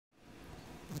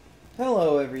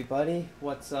Hello everybody,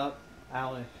 what's up?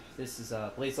 Alex, this is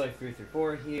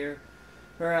BlazeLife334 here,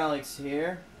 or Alex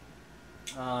here.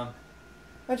 I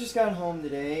just got home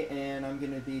today and I'm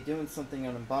going to be doing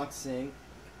an unboxing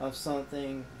of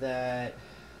something that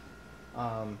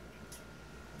I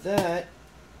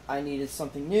needed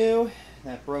something new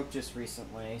that broke just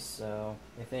recently. So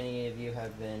if any of you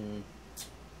have been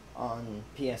on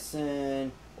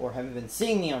PSN or haven't been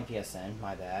seeing me on PSN,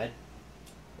 my bad,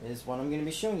 is what I'm going to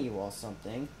be showing you all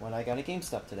something when I got a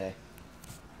GameStop today.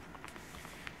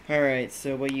 Alright,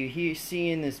 so what you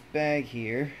see in this bag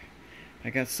here,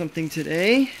 I got something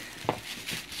today.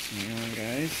 Hang on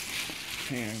guys.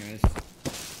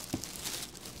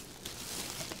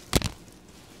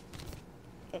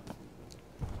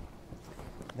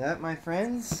 That, my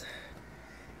friends,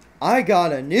 I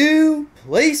got a new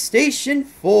PlayStation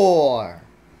 4.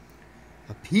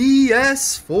 A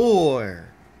PS4.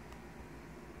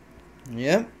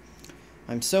 Yep.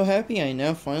 I'm so happy I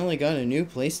now finally got a new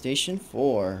PlayStation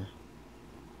 4.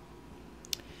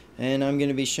 And I'm going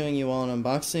to be showing you all an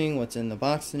unboxing, what's in the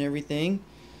box and everything.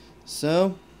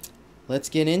 So, let's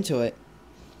get into it.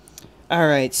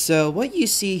 Alright, so what you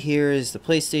see here is the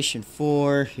PlayStation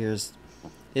 4.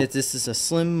 This is a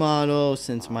slim model,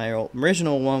 since my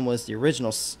original one was the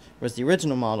original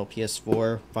model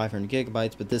PS4, 500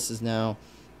 gigabytes, but this is now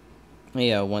 1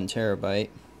 terabyte.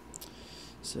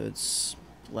 So it's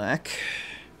black.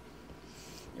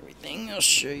 Everything, I'll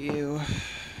show you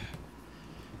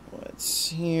what's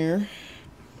here.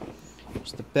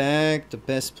 Here's the bag, the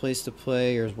best place to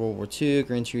play. Here's World War II,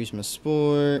 Gran Turismo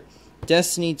Sport,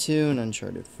 Destiny 2, and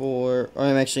Uncharted 4. Or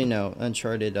actually no,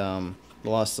 Uncharted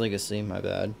Lost Legacy, my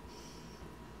bad.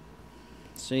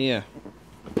 So yeah.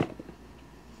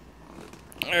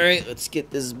 Alright, let's get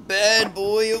this bad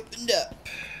boy opened up.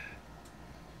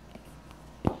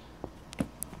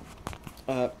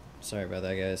 Sorry about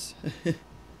that, guys.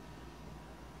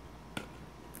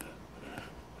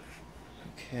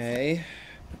 Okay.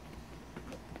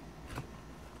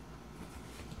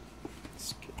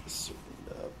 Let's get this opened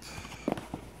up.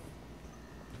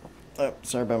 Oh,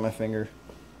 sorry about my finger.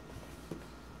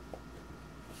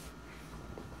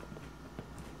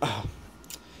 Oh.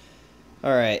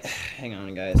 Alright, hang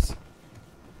on, guys.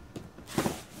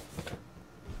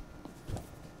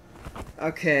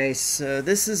 Okay, so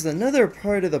this is another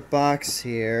part of the box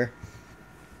here.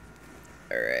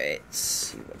 Alright, let's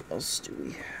see, what else do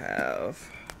we have?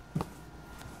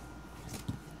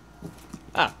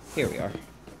 Ah, here we are.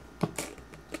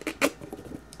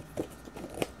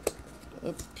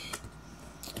 Oop.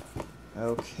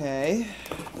 Okay.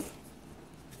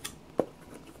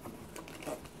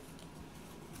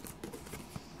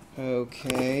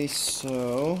 Okay,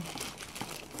 so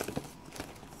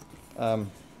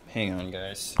hang on,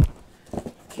 guys.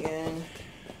 Again.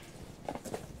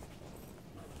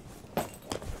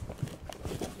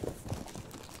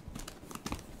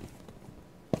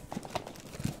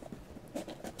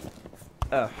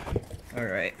 Oh,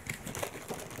 alright.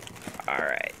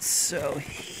 Alright, so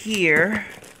here.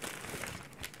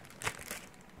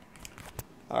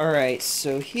 Alright,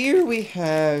 so here we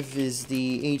have is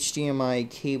the HDMI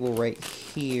cable right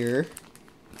here.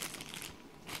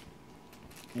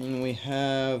 And we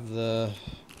have the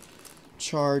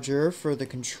charger for the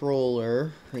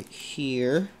controller right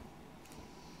here.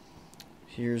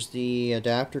 Here's the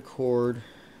adapter cord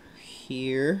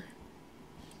here.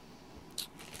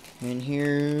 And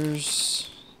here's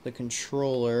the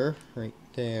controller right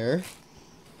there.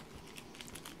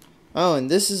 Oh, and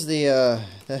this is the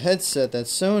headset that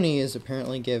Sony is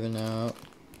apparently giving out.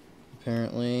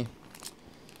 Apparently.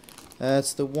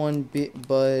 That's the one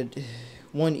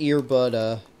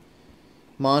earbud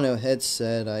mono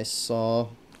headset I saw.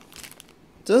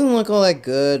 Doesn't look all that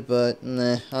good, but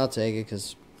nah, I'll take it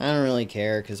because I don't really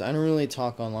care, because I don't really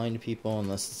talk online to people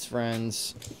unless it's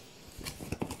friends.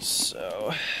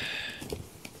 So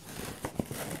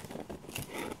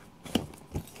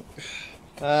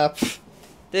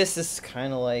this is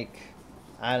kind of like,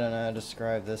 I don't know how to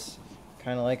describe this,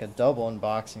 kind of like a double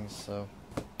unboxing, so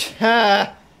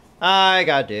I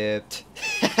got duped.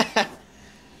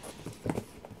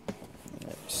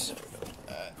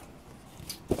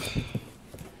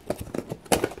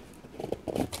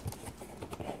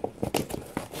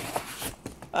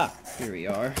 Ah, here we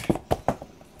are.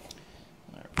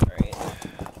 Alright,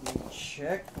 let me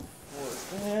check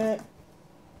for that.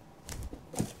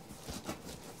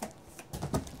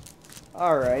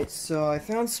 Alright, so I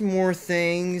found some more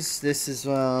things. This is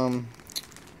the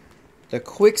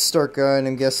quick start guide.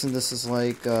 I'm guessing this is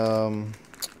like the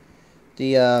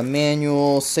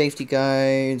manual, safety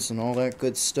guides, and all that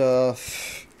good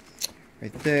stuff.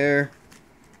 right there.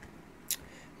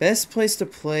 Best place to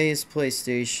play is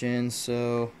PlayStation,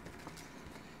 so...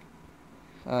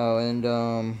 Oh, and,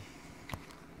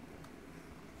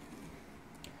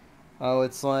 oh,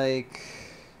 it's like...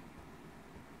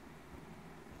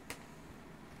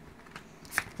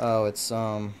 Oh, it's,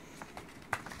 Oh,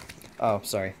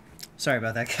 sorry. Sorry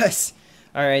about that, guys.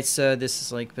 Alright, so this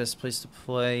is, like, best place to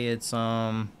play. It's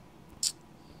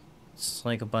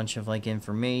like a bunch of, like,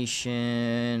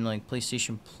 information, like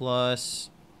PlayStation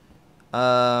Plus,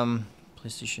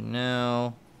 PlayStation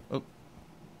Now. Oh.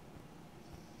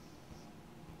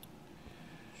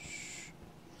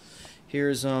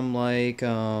 Here's, like,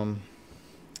 yeah,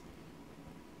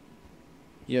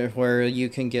 where you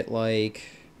can get, like,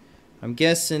 I'm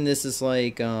guessing this is,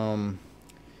 like,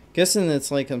 guessing it's,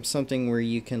 like, something where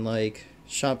you can, like,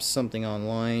 shop something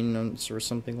online or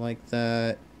something like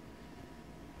that.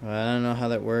 I don't know how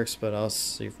that works, but I'll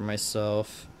see for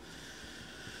myself.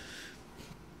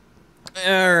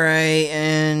 Alright,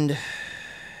 and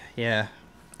yeah,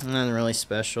 nothing really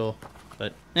special,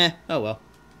 but oh well.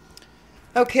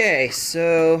 Okay,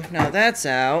 so now that's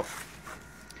out.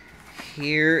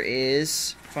 Here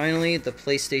is finally the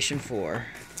PlayStation 4.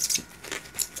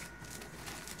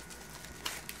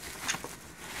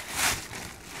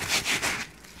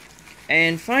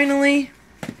 And finally,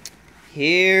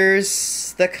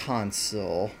 here's the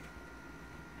console.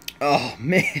 Oh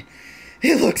man,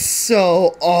 it looks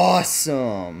so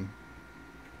awesome.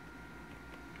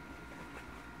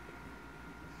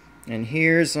 And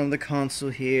here's on the console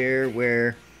here,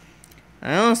 where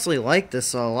I honestly like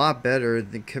this a lot better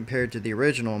than compared to the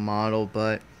original model,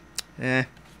 but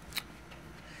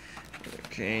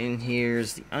Okay, and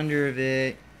here's the under of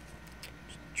it.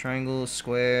 Triangle,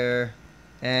 square,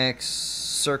 X,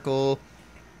 circle.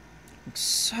 Looks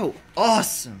so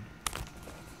awesome.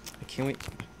 I can't wait.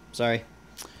 Sorry.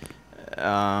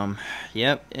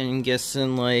 Yep, and I'm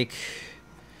guessing like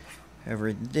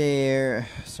over there.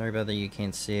 Sorry about that, you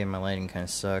can't see it. My lighting kind of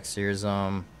sucks. Here's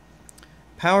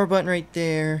power button right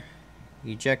there.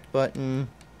 Eject button.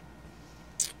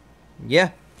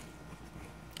 Yeah.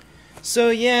 So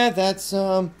yeah, that's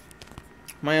my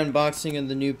unboxing of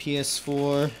the new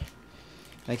PS4.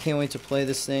 I can't wait to play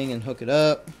this thing and hook it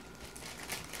up.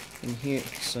 And here,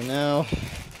 so now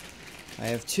I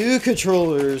have 2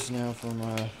 controllers now for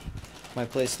my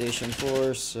PlayStation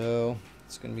 4, so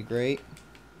it's gonna be great.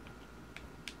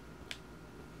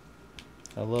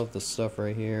 I love the stuff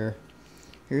right here.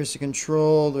 Here's the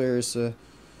control. There's a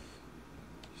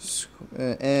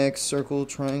X, circle,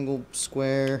 triangle,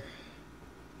 square.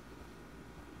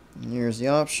 And here's the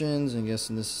options. I'm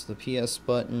guessing this is the PS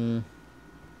button.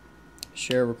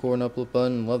 Share, record, and upload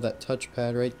button. Love that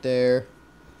touchpad right there.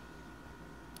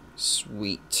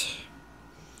 Sweet.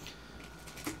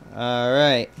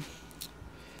 Alright.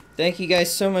 Thank you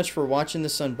guys so much for watching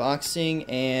this unboxing,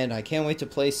 and I can't wait to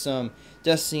play some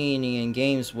Destiny and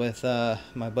games with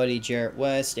my buddy Jarrett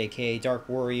West, aka Dark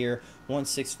Warrior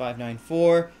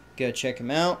 16594. Go check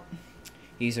him out.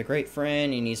 He's a great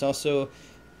friend, and he's also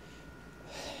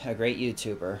a great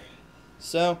YouTuber.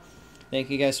 So, thank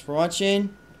you guys for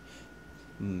watching.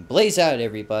 Blaze out,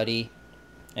 everybody.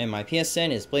 And my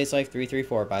PSN is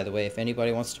BlazeLife334, by the way, if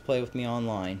anybody wants to play with me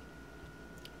online.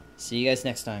 See you guys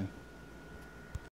next time.